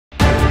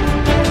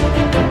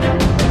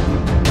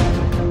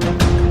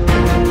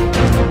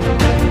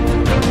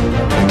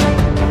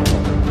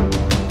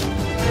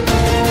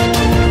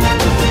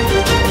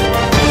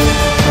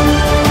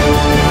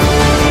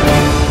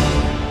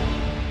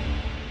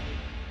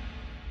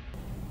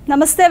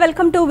నమస్తే,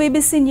 welcome to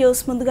VBC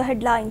news. ముందుగా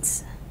headlines.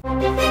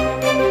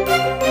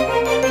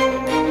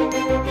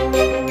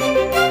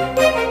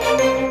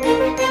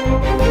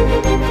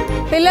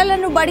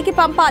 పిల్లలను బడికి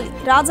పంపాలి,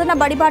 రాజన్న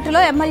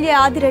బడిబాటలో ఎమ్మెల్యే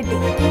ఆదిరెడ్డి.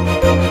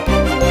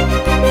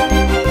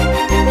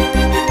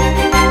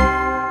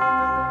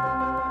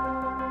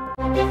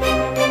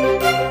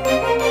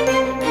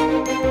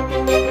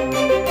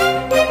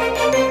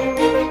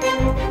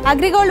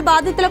 అగ్రిగోల్డ్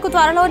బాధితులకు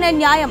త్వరలోనే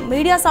న్యాయం,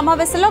 మీడియా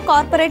సమావేశంలో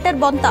కార్పొరేటర్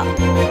బొంత.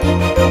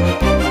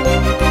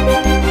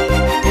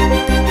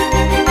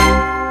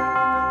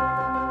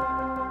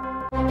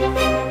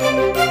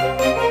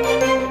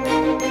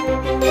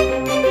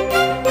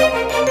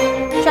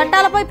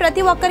 చట్టాలపై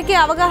ప్రతి ఒక్కరికి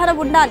అవగాహన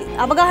ఉండాలి,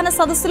 అవగాహన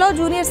సదస్సులో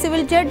జూనియర్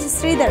సివిల్ జడ్జి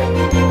శ్రీధర్.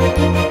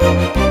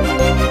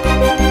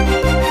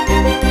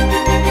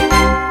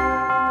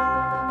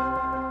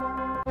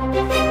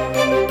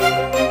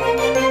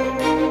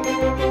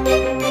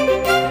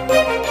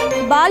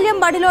 బాల్యం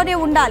బడిలోనే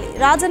ఉండాలి,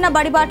 రాజన్న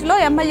బడిబాటలో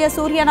ఎమ్మెల్యే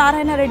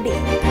సూర్యనారాయణ రెడ్డి.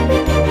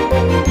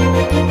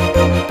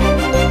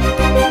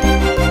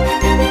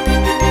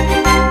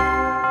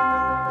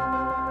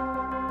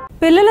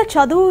 పిల్లల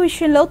చదువు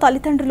విషయంలో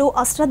తల్లిదండ్రులు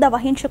అశ్రద్ధ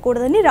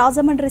వహించకూడదని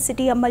రాజమండ్రి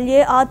సిటీ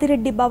ఎమ్మెల్యే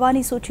ఆదిరెడ్డి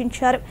భవానీ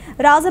సూచించారు.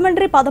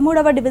 రాజమండ్రి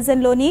 13వ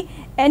డివిజన్లోని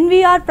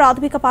ఎన్వీఆర్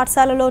ప్రాథమిక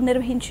పాఠశాలలో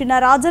నిర్వహించిన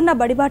రాజన్న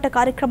బడిబాట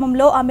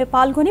కార్యక్రమంలో ఆమె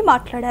పాల్గొని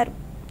మాట్లాడారు.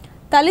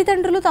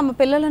 తల్లిదండ్రులు తమ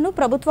పిల్లలను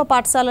ప్రభుత్వ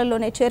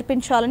పాఠశాలల్లోనే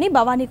చేర్పించాలని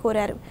భవానీ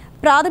కోరారు.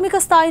 ప్రాథమిక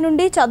స్థాయి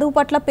నుండి చదువు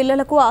పట్ల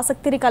పిల్లలకు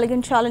ఆసక్తిని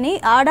కలిగించాలని,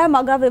 ఆడ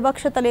మగ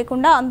వివక్షత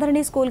లేకుండా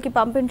అందరినీ స్కూల్కి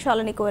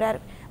పంపించాలని కోరారు.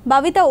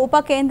 భవిత ఉప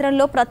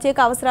కేంద్రంలో ప్రత్యేక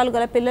అవసరాలు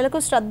గల పిల్లలకు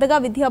శ్రద్ధగా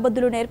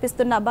విద్యాబుద్ధులు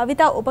నేర్పిస్తున్న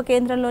భవిత ఉప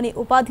కేంద్రంలోని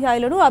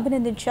ఉపాధ్యాయులను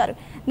అభినందించారు.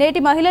 నేటి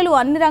మహిళలు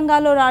అన్ని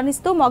రంగాల్లో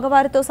రాణిస్తూ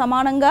మగవారితో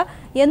సమానంగా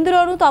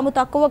ఎందులోనూ తాము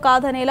తక్కువ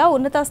కాదనేలా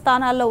ఉన్నత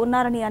స్థానాల్లో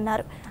ఉన్నారని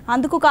అన్నారు.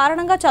 అందుకు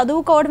కారణంగా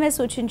చదువుకోవడమే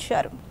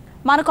సూచించారు.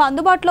 మనకు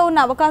అందుబాటులో ఉన్న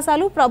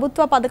అవకాశాలు,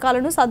 ప్రభుత్వ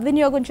పథకాలను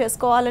సద్వినియోగం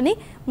చేసుకోవాలని,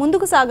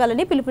 ముందుకు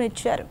సాగాలని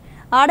పిలుపునిచ్చారు.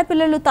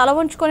 ఆడపిల్లలు తల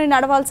వంచుకొని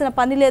నడవాల్సిన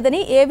పని లేదని,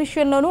 ఏ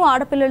విషయంలోనూ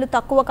ఆడపిల్లలు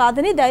తక్కువ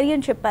కాదని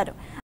ధైర్యం చెప్పారు.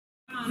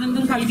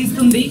 ఆనందం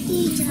కలిగిస్తుంది.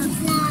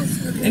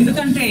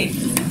 ఎందుకంటే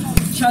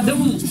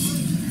చదువు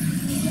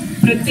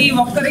ప్రతి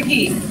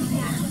ఒక్కరికి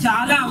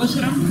చాలా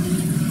అవసరం.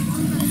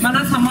 మన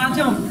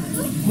సమాజం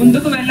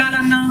ముందుకు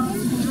వెళ్ళాలన్నా,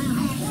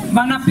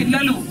 మన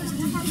పిల్లలు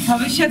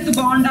భవిష్యత్తు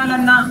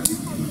బాగుండాలన్నా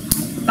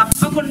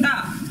తప్పకుండా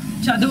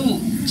చదువు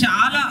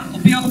చాలా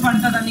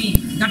ఉపయోగపడుతుందని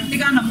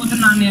గట్టిగా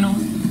నమ్ముతున్నాను నేను.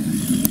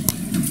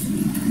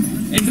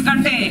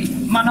 ఎందుకంటే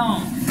మనం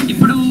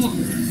ఇప్పుడు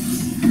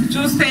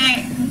చూస్తే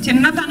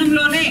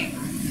చిన్నతనంలోనే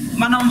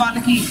మనం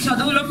వాళ్ళకి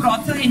చదువులో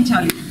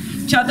ప్రోత్సహించాలి.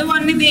 చదువు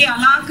అనేది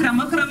అలా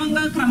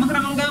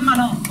క్రమక్రమంగా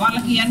మనం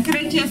వాళ్ళకి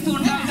ఎంకరేజ్ చేస్తూ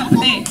ఉండాలి.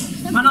 తప్పితే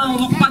మనం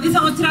ఒక 10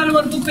 సంవత్సరాల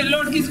వరకు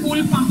పిల్లోడికి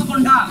స్కూల్కి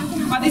పంపకుండా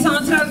 10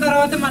 సంవత్సరాల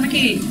తర్వాత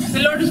మనకి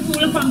పిల్లోడి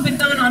స్కూల్కి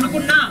పంపిద్దామని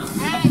అనుకున్నా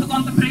అప్పుడు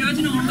కొంత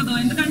ప్రయోజనం ఉండదు.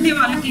 ఎందుకంటే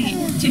వాళ్ళకి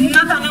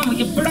చిన్నతనం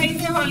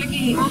ఎప్పుడైతే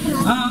వాళ్ళకి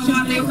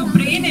వాళ్ళ యొక్క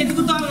బ్రెయిన్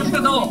ఎదుగుతూ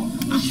ఉంటుందో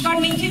అక్కడి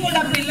నుంచి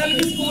కూడా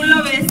పిల్లలకి స్కూల్లో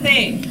వేస్తే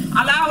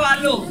అలా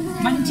వాళ్ళు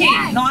మంచి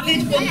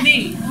నాలెడ్జ్ పొంది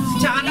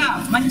చాలా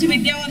మంచి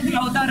విద్యావంతులు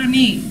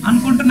అవుతారని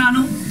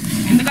అనుకుంటున్నాను.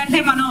 ఎందుకంటే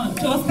మనం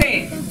చూస్తే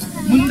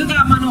ముందుగా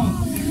మనం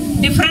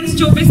డిఫరెన్స్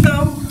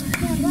చూపిస్తాం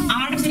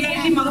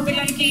ఆడపిల్లలకి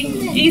మగపిల్లలకి.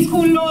 ఈ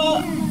స్కూల్లో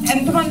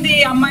ఎంతమంది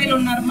అమ్మాయిలు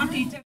ఉన్నారు మా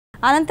టీచర్.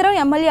 అనంతరం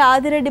ఎమ్మెల్యే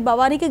ఆదిరెడ్డి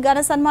భవానీకి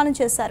ఘన సన్మానం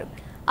చేశారు.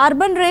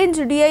 Urban range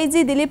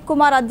DIG Dilip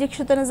Kumar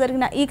అధ్యక్షతన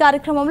జరిగిన ఈ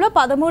కార్యక్రమంలో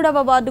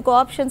 13వ వార్డు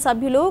కోఆప్షన్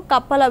సభ్యులు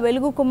కప్పల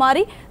వెలుగు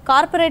కుమారి,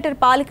 కార్పొరేటర్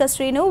పాలిక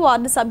శ్రీను,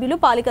 వార్డు సభ్యులు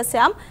పాలిక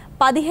శ్యామ్,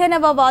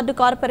 15వ వార్డు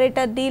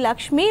కార్పొరేటర్ డి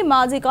లక్ష్మి,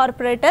 మాజీ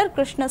కార్పొరేటర్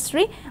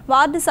కృష్ణశ్రీ,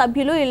 వార్డు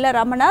సభ్యులు ఇళ్ల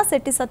రమణ,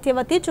 శెట్టి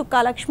సత్యవతి,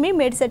 చుక్కా లక్ష్మి,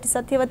 మేడిశెట్టి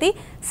సత్యవతి,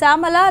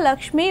 శ్యామల,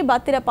 లక్ష్మి,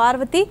 బత్తిర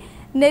పార్వతి,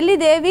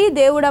 నెల్లిదేవి,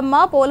 దేవుడమ్మ,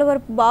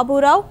 పోలవరపు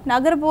బాబురావు,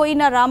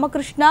 నగరపోయిన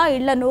రామకృష్ణ,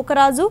 ఇళ్ల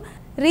నూకరాజు,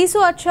 రీసు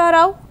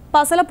అచ్చారావు,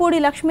 పసలపూడి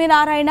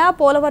లక్ష్మీనారాయణ,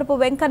 పోలవరపు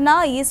వెంకన్న,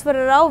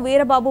 ఈశ్వరరావు,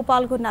 వీరబాబు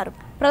పాల్గొన్నారు.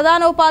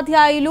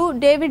 ప్రధానోపాధ్యాయులు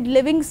డేవిడ్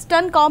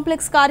లివింగ్స్టన్,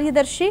 కాంప్లెక్స్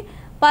కార్యదర్శి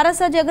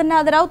పరస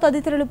జగన్నాథరావు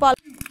తదితరులు పాల్గొన్నారు.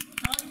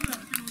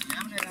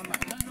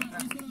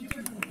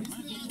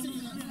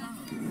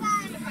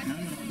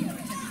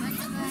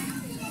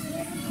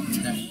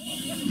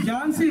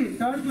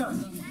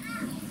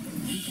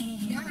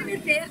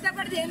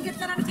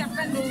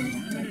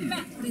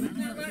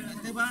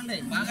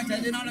 బాగా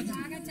చదివిన వాళ్ళకి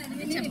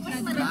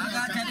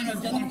బాగా చదివిన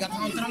గత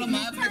సంవత్సరంలో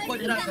మార్కులు ఎక్కువ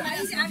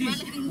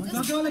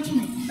Godavari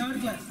third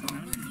class,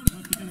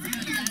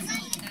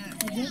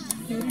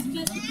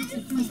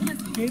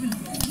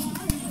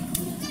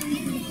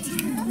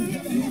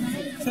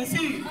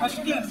 Shashi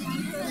first class.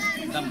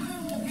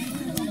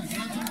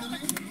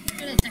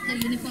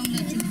 Uniform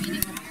వచ్చింది.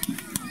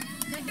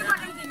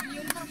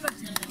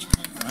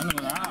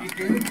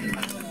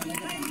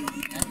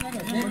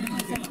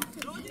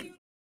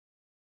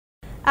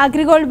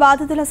 అగ్రిగోల్డ్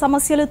బాధితుల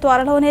సమస్యలు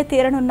త్వరలోనే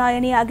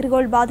తీరనున్నాయని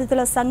అగ్రిగోల్డ్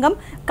బాధితుల సంఘం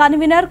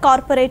కన్వీనర్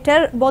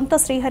కార్పొరేటర్ బొంత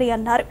శ్రీహరి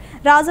అన్నారు.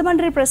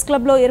 రాజమండ్రి ప్రెస్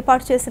క్లబ్లో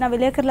ఏర్పాటు చేసిన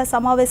విలేకరుల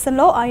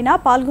సమావేశంలో ఆయన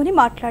పాల్గొని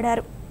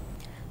మాట్లాడారు.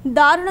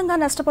 దారుణంగా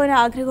నష్టపోయిన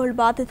అగ్రిగోల్డ్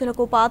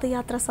బాధితులకు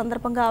పాదయాత్ర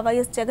సందర్భంగా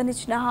వైఎస్ జగన్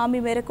ఇచ్చిన హామీ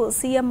మేరకు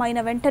సీఎం అయిన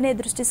వెంటనే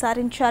దృష్టి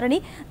సారించారని,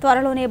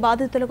 త్వరలోనే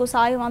బాధితులకు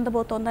సాయం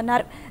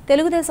అందబోతోందన్నారు.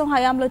 తెలుగుదేశం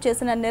హయాంలో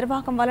చేసిన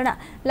నిర్వాహకం వలన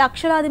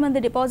లక్షలాది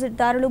మంది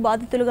డిపాజిట్దారులు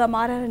బాధితులుగా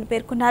మారారని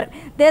పేర్కొన్నారు.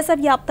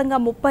 దేశవ్యాప్తంగా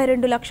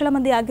 32 లక్షల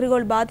మంది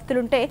అగ్రిగోల్డ్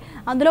బాధితులుంటే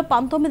అందులో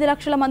 19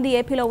 లక్షల మంది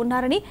ఏపీలో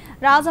ఉన్నారని,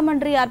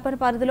 రాజమండ్రి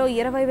అర్బన్ పరిధిలో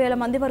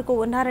 20,000 మంది వరకు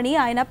ఉన్నారని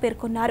ఆయన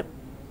పేర్కొన్నారు.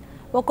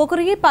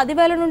 ఒక్కొక్కరికి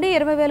 10,000 నుండి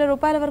 20,000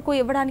 రూపాయల వరకు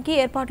ఇవ్వడానికి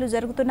ఏర్పాట్లు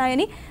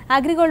జరుగుతున్నాయని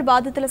అగ్రిగోల్డ్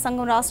బాధితుల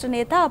సంఘం రాష్ట్ర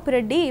నేత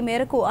అప్పిరెడ్డి ఈ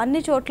మేరకు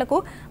అన్ని చోట్లకు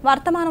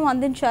వర్తమానం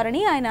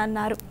అందించారని ఆయన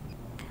అన్నారు.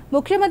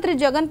 ముఖ్యమంత్రి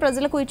జగన్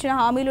ప్రజలకు ఇచ్చిన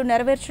హామీలు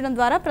నెరవేర్చడం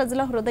ద్వారా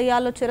ప్రజల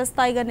హృదయాల్లో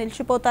చిరస్థాయిగా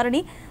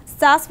నిలిచిపోతారని,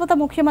 శాశ్వత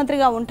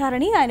ముఖ్యమంత్రిగా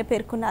ఉంటారని ఆయన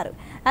పేర్కొన్నారు.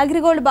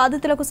 అగ్రిగోల్డ్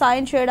బాధితులకు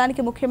సాయం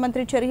చేయడానికి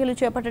ముఖ్యమంత్రి చర్యలు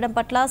చేపట్టడం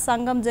పట్ల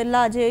సంఘం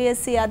జిల్లా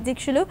జేఏసీ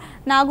అధ్యక్షులు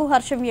నాగు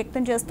హర్షం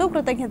వ్యక్తం చేస్తూ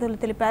కృతజ్ఞతలు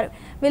తెలిపారు.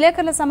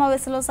 విలేకరుల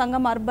సమావేశంలో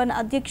సంఘం అర్బన్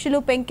అధ్యక్షులు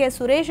పెంకే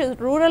సురేష్,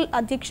 రూరల్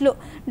అధ్యక్షులు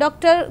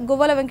డాక్టర్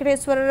గువ్వల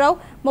వెంకటేశ్వరరావు,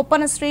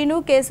 ముప్పన శ్రీను,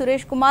 కె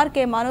సురేష్ కుమార్,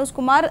 కె మనోజ్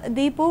కుమార్,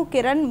 దీపు,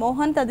 కిరణ్,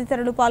 మోహన్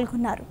తదితరులు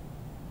పాల్గొన్నారు.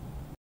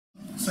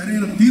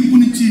 సరైన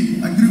తీర్పునిచ్చి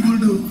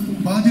అగ్రిగోల్డ్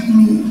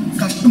బాధితులు,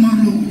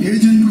 కస్టమర్లు,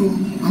 ఏజెంట్లు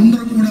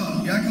అందరూ కూడా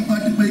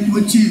ఏకతాటిపైకి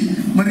వచ్చి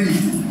మరి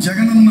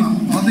జగనన్న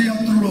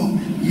పాదయాత్రలో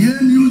ఏ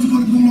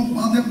నియోజకవర్గంలో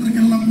పాదయాత్రకి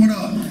వెళ్ళినా కూడా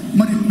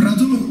మరి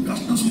ప్రజలు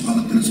కష్ట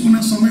సుఖాలు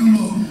తెలుసుకునే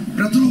సమయంలో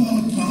ప్రజలు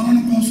వాళ్ళ పాలన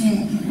కోసం,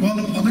 వాళ్ళ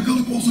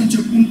పథకాల కోసం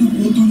చెప్పుకుంటూ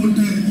పోతూ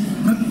ఉంటే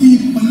ప్రతి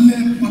పల్లె,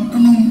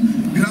 పట్టణం,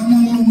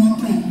 గ్రామాల్లో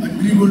మాత్రం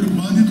అగ్రిగోల్డ్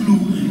బాధితులు,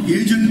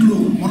 ఏజెంట్లు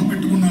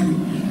మొరపెట్టుకున్నారు.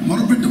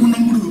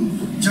 మొరపెట్టుకున్నప్పుడు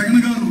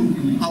జగన్ గారు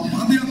ఆ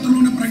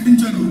పాదయాత్రలోనే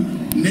ప్రకటించారు,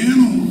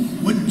 నేను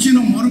వచ్చిన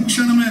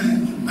మరుక్షణమే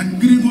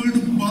అగ్రిగోల్డ్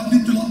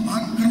బాధితుల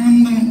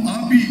ఆక్రందనను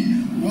ఆపి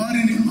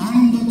వారిని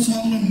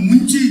ఆనందోత్సవాల్లో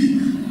ముంచి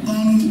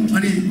తాను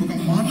అని ఒక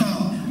మాట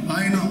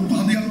ఆయన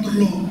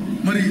పాదయాత్రలో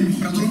మరి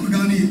ప్రజలకు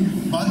కానీ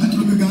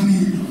బాధితులకు కానీ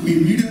మీ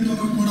మీడియా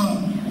ద్వారా కూడా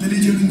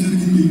తెలియజేయడం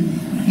జరిగింది.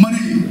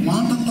 మరి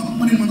మాట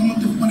తప్పని మడమ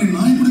తిప్పని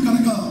నాయకుడు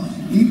కనుక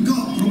ఇంకా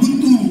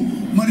ప్రభుత్వం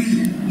మరి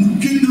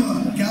ముఖ్యంగా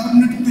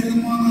క్యాబినెట్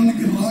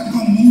తీర్మానానికి రాక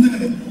ముందే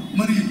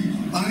మరి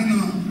ఆయన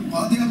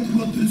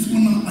పాదయాత్రలో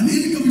తెలుసుకున్న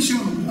అనేక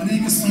విషయాలు,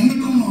 అనేక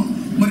సంఘటనలు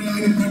మరి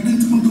ఆయన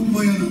ప్రకటించుకుంటూ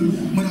పోయారు.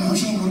 మరి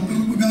ఆశా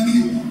వర్కర్లకు కానీ,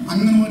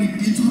 అంగన్వాడీ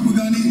టీచర్లకు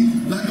కానీ,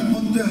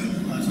 లేకపోతే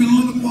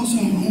పిల్లల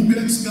కోసం నో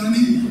బ్యాగ్స్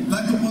కానీ,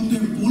 లేకపోతే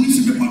పోలీస్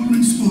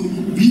డిపార్ట్మెంట్స్కు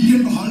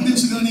వీకెండ్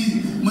హాలిడేస్ కానీ,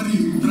 మరి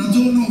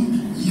ప్రజలను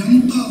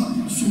ఎంత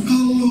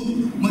సుఖాల్లో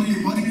మరి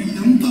వారికి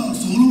ఎంత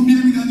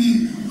సౌలభ్యాన్ని కానీ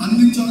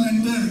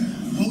అందించాలంటే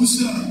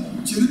బహుశా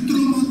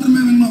చరిత్రలో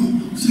మాత్రమే విన్నాం.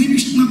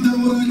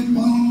 శ్రీకృష్ణదేవరాయల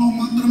పాలనలో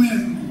మాత్రమే,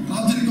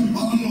 రాజరిక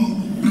పాలనలో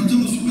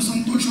ప్రజలు సుఖ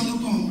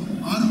సంతోషాలతో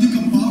ఆర్థిక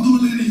బాధలు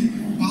లేని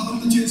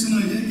పాలన చేసిన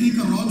ఏకైక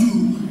రాజు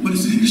మరి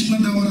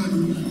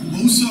శ్రీకృష్ణదేవరాయలు.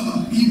 బహుశా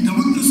ఈ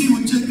డెమోక్రసీ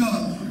వచ్చాక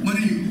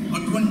మరి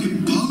అటువంటి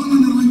పాలన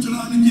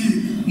నిర్వహించడానికి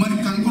మరి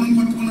కంకణం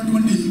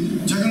పట్టుకున్నటువంటి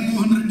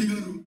జగన్మోహన్ రెడ్డి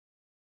గారు.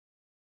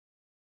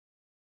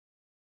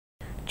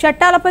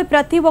 చట్టాలపై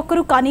ప్రతి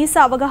ఒక్కరూ కనీస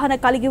అవగాహన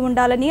కలిగి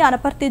ఉండాలని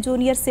అనపర్తి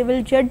జూనియర్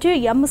సివిల్ జడ్జి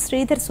ఎం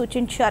శ్రీధర్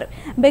సూచించారు.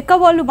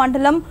 బెక్కవోలు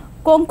మండలం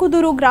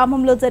కొంకుదురు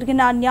గ్రామంలో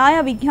జరిగిన న్యాయ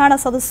విజ్ఞాన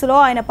సదస్సులో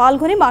ఆయన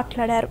పాల్గొని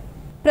మాట్లాడారు.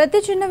 ప్రతి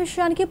చిన్న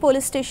విషయానికి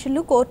పోలీస్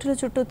స్టేషన్లు, కోర్టుల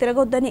చుట్టూ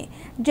తిరగొద్దని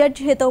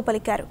జడ్జి హితవు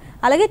పలికారు.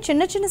 అలాగే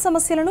చిన్న చిన్న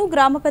సమస్యలను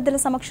గ్రామ పెద్దల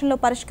సమక్షంలో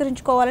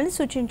పరిష్కరించుకోవాలని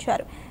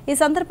సూచించారు. ఈ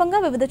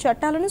సందర్భంగా వివిధ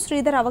చట్టాలను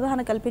శ్రీధర్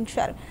అవగాహన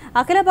కల్పించారు.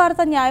 అఖిల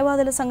భారత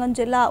న్యాయవాదుల సంఘం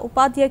జిల్లా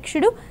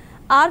ఉపాధ్యక్షుడు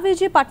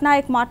ఆర్వీజీ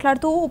పట్నాయక్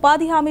మాట్లాడుతూ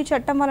ఉపాధి హామీ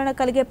చట్టం వలన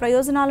కలిగే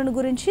ప్రయోజనాలను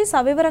గురించి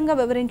సవివరంగా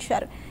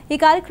వివరించారు. ఈ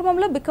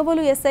కార్యక్రమంలో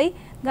Bikkavolu SI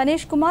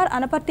Ganesh Kumar,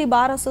 Anaparthi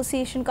bar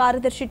association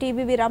కార్యదర్శి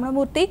TVV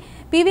Ramanamurthy,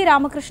 PV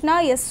Ramakrishna,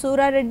 yes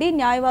Sura Reddy,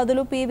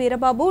 న్యాయవాదులు పి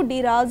వీరబాబు, డి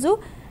రాజు,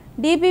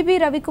 డిబిబి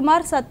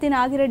రవికుమార్, సత్తి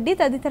నాగిరెడ్డి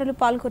తదితరులు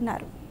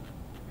పాల్గొన్నారు.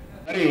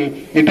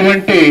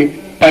 ఇటువంటి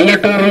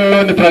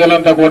పల్లెటూరులోని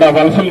ప్రజలంతా కూడా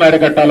వలసలు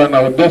అరికట్టాలన్న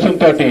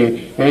ఉద్దేశంతో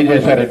ఏం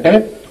చేశారంటే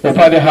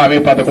ఉపాధి హామీ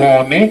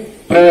పథకాన్ని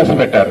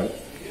ప్రవేశపెట్టారు.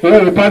 ఈ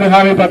ఉపాధి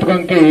హామీ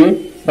పథకంకి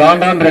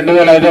రాను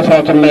 2005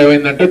 సంవత్సరంలో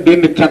ఏమైందంటే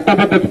దీన్ని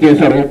చట్టబద్ధత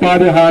చేశారు.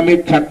 ఉపాధి హామీ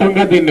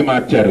చట్టంగా దీన్ని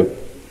మార్చారు.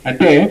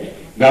 అంటే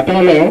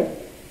గతంలో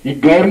ఈ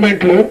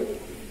గవర్నమెంట్లు,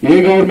 ఏ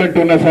గవర్నమెంట్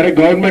ఉన్నా సరే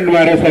గవర్నమెంట్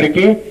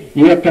మారేసరికి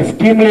ఈ యొక్క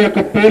స్కీముల యొక్క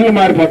పేర్లు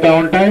మారిపోతా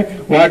ఉంటాయి,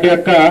 వాటి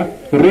యొక్క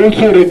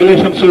రూల్స్,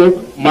 రెగ్యులేషన్స్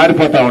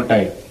మారిపోతా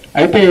ఉంటాయి.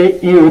 అయితే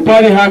ఈ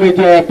ఉపాధి హామీ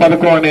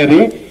పథకం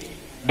అనేది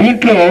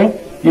దీంట్లో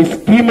ఈ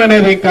స్కీమ్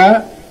అనేది ఇంకా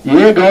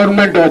ఏ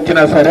గవర్నమెంట్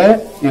వచ్చినా సరే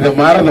ఇది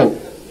మారదు.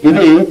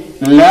 ఇది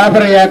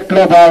లేబర్ యాక్ట్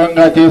లో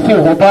భాగంగా చేసి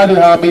ఉపాధి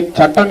హామీ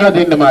చట్టంగా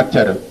దీన్ని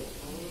మార్చారు.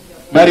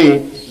 మరి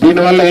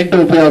దీనివల్ల ఏంటి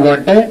ఉపయోగం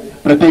అంటే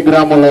ప్రతి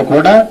గ్రామంలో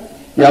కూడా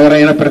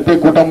ఎవరైనా, ప్రతి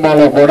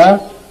కుటుంబంలో కూడా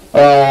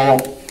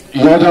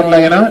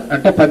యువజనులైనా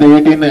అంటే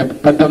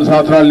 18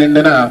 సంవత్సరాలు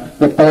నిండిన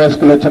యుక్త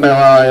వయస్కులు వచ్చిన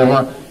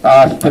ఆ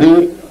స్త్రీ,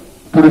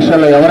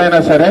 పురుషులు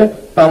ఎవరైనా సరే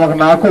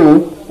నాకు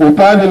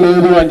ఉపాధి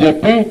లేదు అని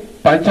చెప్పి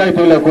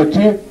పంచాయతీలోకి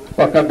వచ్చి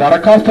ఒక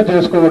దరఖాస్తు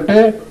చేసుకుంటే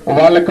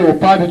వాళ్ళకి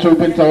ఉపాధి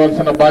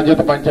చూపించవలసిన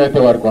బాధ్యత పంచాయతీ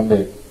వారికి ఉంది.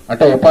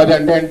 అంటే ఉపాధి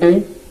అంటే ఏంటి?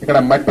 ఇక్కడ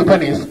మట్టి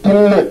పని,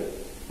 స్కిల్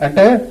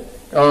అంటే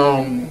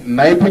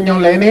నైపుణ్యం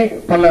లేని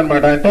పనులు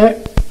అనమాట. అంటే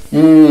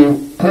ఈ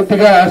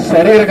పూర్తిగా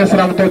శారీరక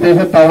శ్రమతో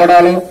చేసే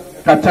తవ్వడాలు,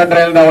 కచ్చా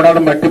డ్రైన్లు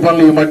తవ్వడాలు, మట్టి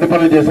పనులు, ఈ మట్టి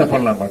పనులు చేసే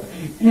పనులు అనమాట.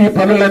 ఈ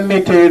పనులన్నీ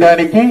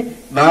చేయడానికి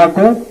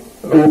నాకు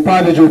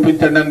ఉపాధి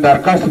చూపించండి అని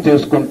దరఖాస్తు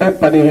చేసుకుంటే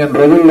 15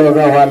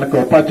 రోజుల్లోగా వాళ్ళకి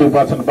ఉపాధి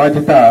చూపాల్సిన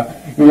బాధ్యత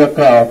ఈ యొక్క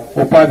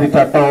ఉపాధి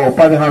చట్టం,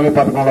 ఉపాధి హామీ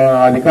పథకంలో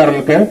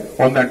అధికారులకే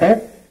ఉందంటే.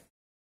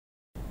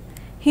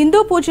 హిందూ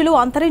పూజలు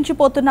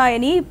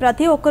అంతరించిపోతున్నాయని,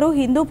 ప్రతి ఒక్కరూ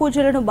హిందూ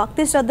పూజలను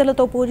భక్తి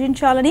శ్రద్ధలతో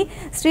పూజించాలని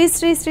శ్రీ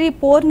శ్రీ శ్రీ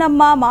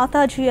పూర్ణమ్మ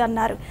మాతాజీ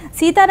అన్నారు.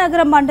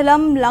 సీతానగరం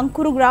మండలం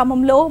లంకూరు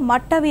గ్రామంలో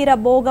మట్టవీర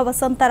భోగ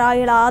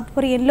వసంతరాయుల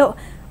ఆధ్వర్యంలో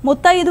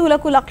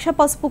ముత్తైదువులకు 1,00,000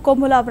 పసుపు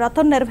కొమ్ముల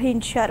వ్రతం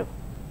నిర్వహించారు.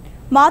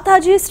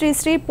 మాతాజీ శ్రీ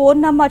శ్రీ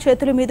పూర్ణమ్మ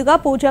చేతుల మీదుగా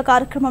పూజా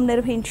కార్యక్రమం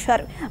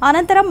నిర్వహించారు.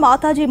 అనంతరం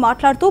మాతాజీ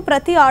మాట్లాడుతూ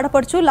ప్రతి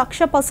ఆడపడుచు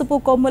 1,00,000 పసుపు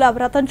కొమ్ముల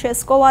వ్రతం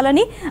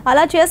చేసుకోవాలని,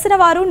 అలా చేసిన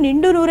వారు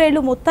నిండు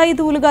నూరేళ్లు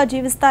ముత్తైదువులుగా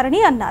జీవిస్తారని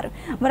అన్నారు.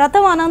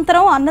 వ్రతం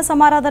అనంతరం అన్న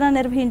సమారాధన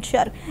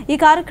నిర్వహించారు. ఈ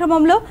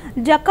కార్యక్రమంలో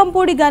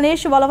జక్కంపూడి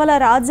గణేష్, వలవల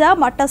రాజా,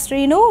 మట్ట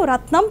శ్రీను,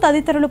 రత్నం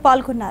తదితరులు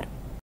పాల్గొన్నారు.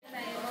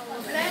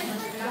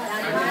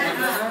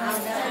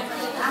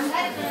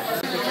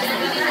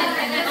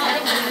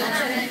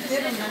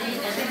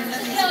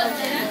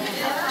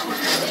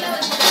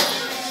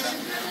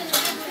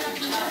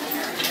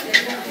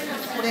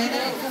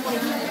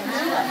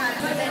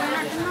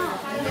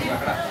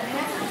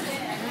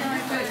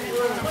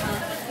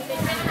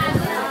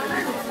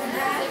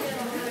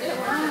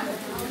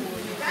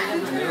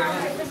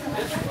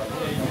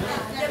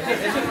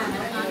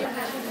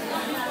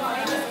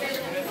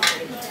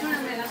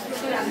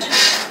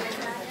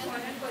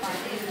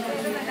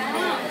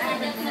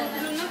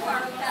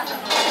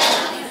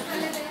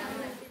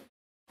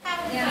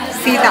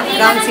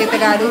 సీత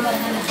గారు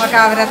ఒక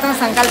వ్రతం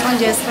సంకల్పం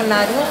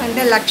చేసుకున్నారు.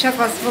 అంటే 1,00,000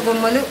 పసుపు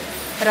గుమ్మలు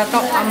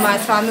వ్రతం అమ్మ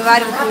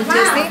స్వామివారికి పూజ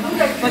చేసి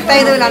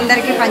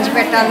ముత్తైదువులందరికీ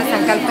పంచిపెట్టాలని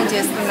సంకల్పం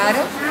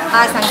చేసుకున్నారు.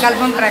 ఆ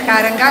సంకల్పం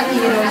ప్రకారంగా ఈ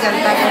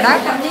రోజంతా కూడా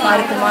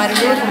వారి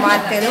కుమారులు,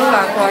 కుమార్తెలు,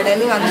 ఆ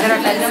కోడలు అందరూ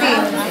కలిసి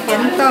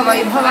ఎంతో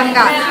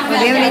వైభవంగా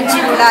ఉదయం నుంచి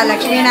కూడా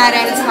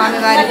లక్ష్మీనారాయణ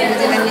స్వామివారి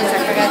పూజలన్నీ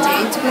చక్కగా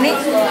చేయించుకుని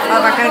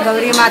అక్కడ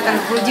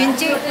గౌరీమాతను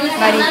పూజించి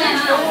మరి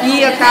ఈ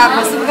యొక్క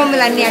పసుపు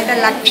కొమ్ములన్నీ అంటే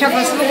 1,00,000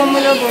 పసుపు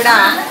కొమ్ములు కూడా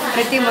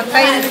ప్రతి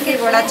ముత్తైదుకి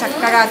కూడా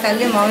చక్కగా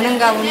తల్లి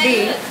మౌనంగా ఉండి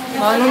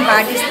మౌనం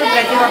పాటిస్తూ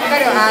ప్రతి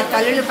ఒక్కరు ఆ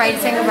తల్లులు పైట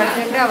సెంగ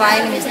పడుతుంటే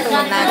వాయిని ఇస్తూ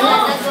ఉన్నారు.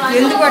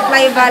 ఎందుకు అట్లా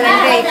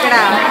ఇవ్వాలంటే ఇక్కడ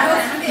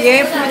ఏ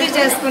పూజ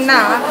చేసుకున్నా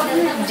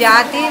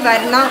జాతి,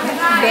 వర్ణం,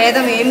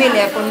 భేదం ఏమీ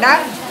లేకుండా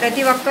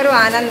ప్రతి ఒక్కరూ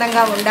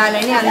ఆనందంగా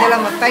ఉండాలని, అందులో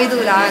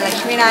ముత్తైదువుల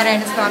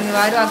లక్ష్మీనారాయణ స్వామి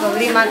వారు ఆ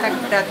గౌరీమాత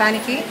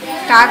వ్రతానికి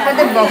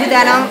కాకపోతే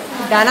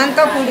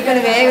ధనంతో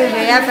కూడుకుని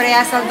వ్యయ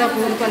ప్రయాసాలతో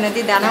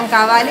కూడుకున్నది. ధనం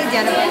కావాలి,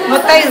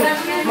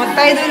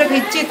 ముత్తైదువులకు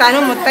ఇచ్చి తను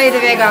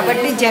ముత్తైదువే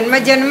కాబట్టి జన్మ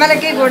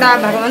జన్మలకి కూడా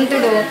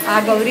భగవంతుడు ఆ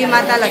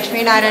గౌరీమాత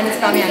లక్ష్మీనారాయణ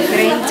స్వామి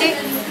అనుగ్రహించి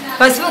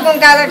పసుపు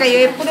కుంకాలకు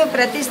ఎప్పుడు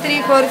ప్రతి స్త్రీ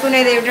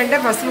కోరుకునేది ఏమిటంటే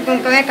పసుపు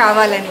కుంకమే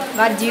కావాలని.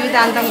 వారి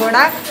జీవితాంతం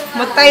కూడా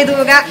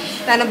ముత్తైదువుగా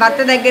తన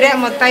భర్త దగ్గరే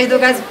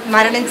ముత్తైదువుగా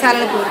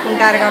మరణించాలని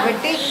కోరుకుంటారు.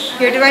 కాబట్టి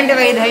ఎటువంటి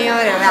వైధవ్యం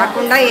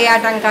రాకుండా, ఏ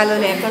ఆటంకాలు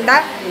లేకుండా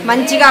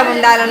మంచిగా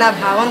ఉండాలన్న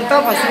భావంతో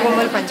పసుపు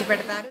కొమ్ములు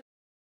పంచిపెడతారు.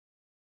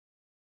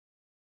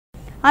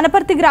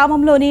 అనపర్తి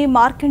గ్రామంలోని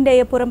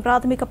మార్కండేయపురం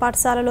ప్రాథమిక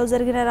పాఠశాలలో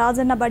జరిగిన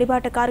రాజన్న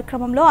బడిబాట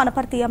కార్యక్రమంలో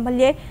అనపర్తి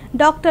ఎమ్మెల్యే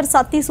డాక్టర్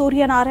సత్తి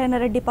సూర్యనారాయణ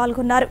రెడ్డి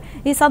పాల్గొన్నారు.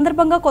 ఈ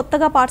సందర్భంగా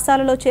కొత్తగా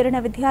పాఠశాలలో చేరిన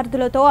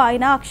విద్యార్థులతో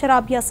ఆయన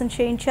అక్షరాభ్యాసం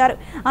చేయించారు.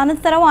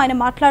 అనంతరం ఆయన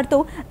మాట్లాడుతూ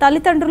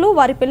తల్లిదండ్రులు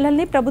వారి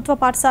పిల్లల్ని ప్రభుత్వ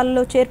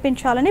పాఠశాలలో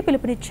చేర్పించాలని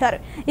పిలుపునిచ్చారు.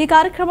 ఈ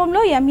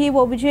కార్యక్రమంలో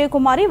ఎంఈఓ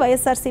విజయకుమారి,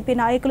 వైఎస్ఆర్సీపీ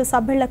నాయకులు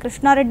సబ్బెళ్ల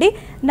కృష్ణారెడ్డి,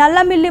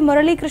 నల్లమిల్లి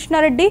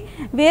మురళీకృష్ణారెడ్డి,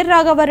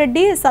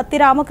 వీర్రాఘవరెడ్డి, సత్తి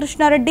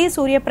రామకృష్ణారెడ్డి,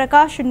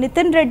 సూర్యప్రకాష్,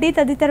 నితిన్ రెడ్డి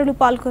తదితరులు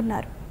పాల్గొన్నారు.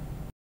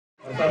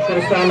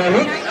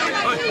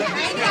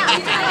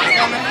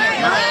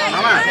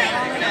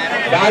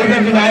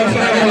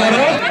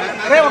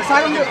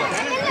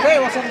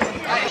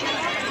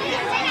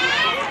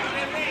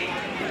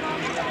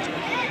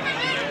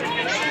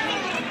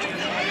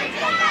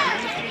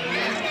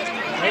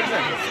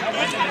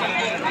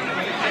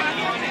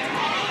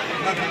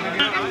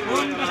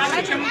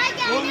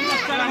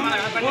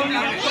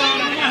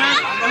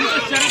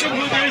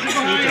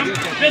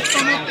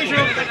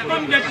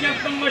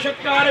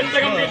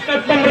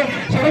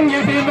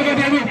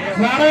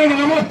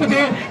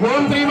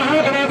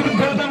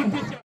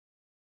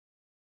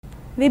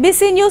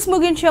 విబిసి న్యూస్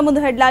ముగించే ముందు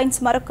హెడ్లైన్స్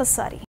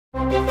మరొకసారి.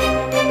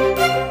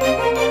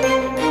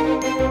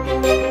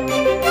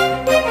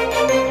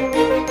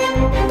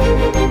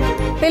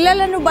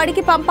 పిల్లలను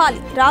బడికి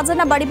పంపాలి,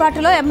 రాజన్న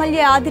బడిబాటలో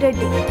ఎమ్మెల్యే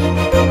ఆదిరెడ్డి.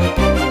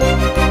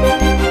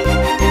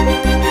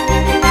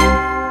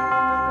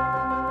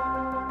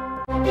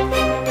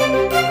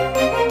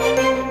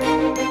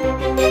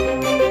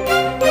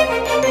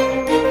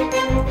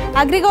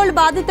 అగ్రిగోల్డ్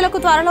బాధితులకు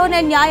త్వరలోనే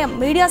న్యాయం,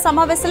 మీడియా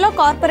సమావేశంలో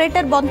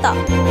కార్పొరేటర్ బొంత.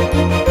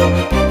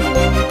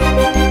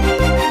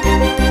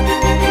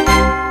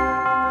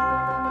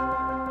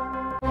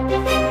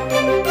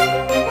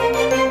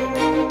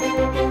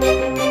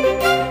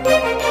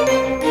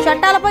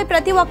 చట్టాలపై చట్టాలపై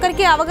ప్రతి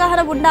ఒక్కరికి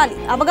అవగాహన ఉండాలి.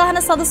 అవగాహన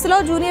సదస్సులో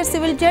జూనియర్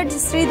సివిల్ జడ్జి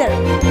శ్రీధర్.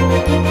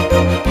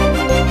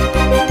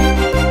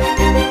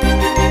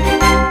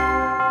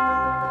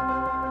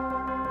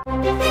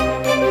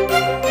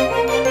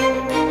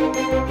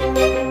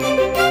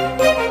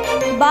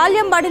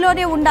 బాల్యం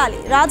బడిలోనే ఉండాలి.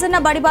 రాజన్న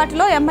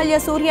బడిబాటలో ఎమ్మెల్యే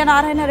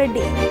సూర్యనారాయణ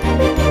రెడ్డి.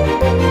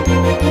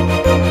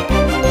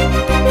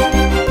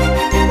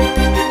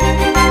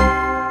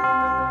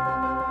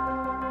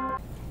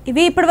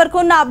 ఇవి ఇప్పటివరకు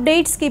ఉన్న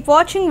updates. Keep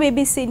watching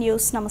VBC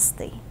news.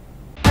 నమస్తే.